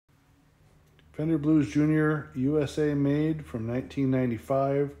Fender Blues Junior, USA made from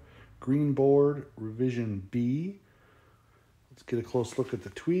 1995, green board, revision B. Let's get a close look at the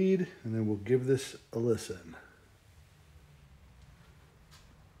tweed, and then we'll give this a listen.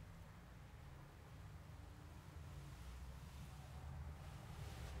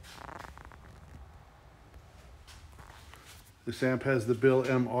 This amp has the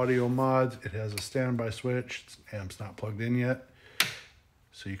BillM Audio Mods. It has a standby switch. The amp's not plugged in yet.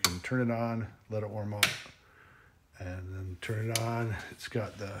 So you can turn it on, let it warm up, and then turn it on. It's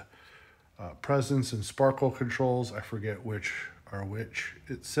got the presence and sparkle controls. I forget which are which.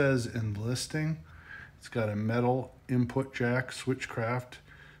 It says in the listing, it's got a metal input jack switchcraft,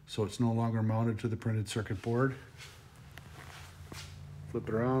 so it's no longer mounted to the printed circuit board. Flip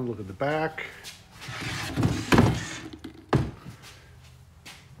it around, look at the back.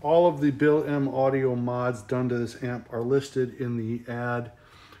 All of the BillM Audio Mods done to this amp are listed in the ad.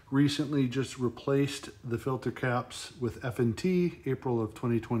 Recently just replaced the filter caps with F&T, April of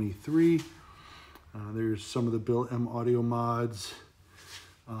 2023. There's some of the BillM Audio Mods.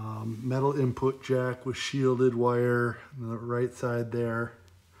 Metal input jack with shielded wire on the right side there.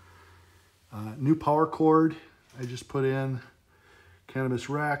 New power cord I just put in. Cannabis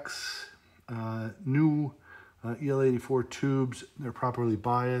Rex. New EL84 tubes. They're properly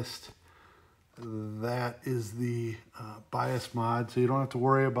biased. That is the bias mod, so you don't have to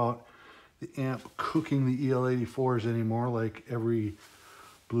worry about the amp cooking the EL84s anymore, like every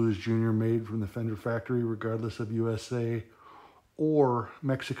Blues Junior made from the Fender factory, regardless of USA or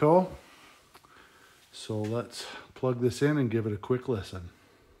Mexico. So let's plug this in and give it a quick listen.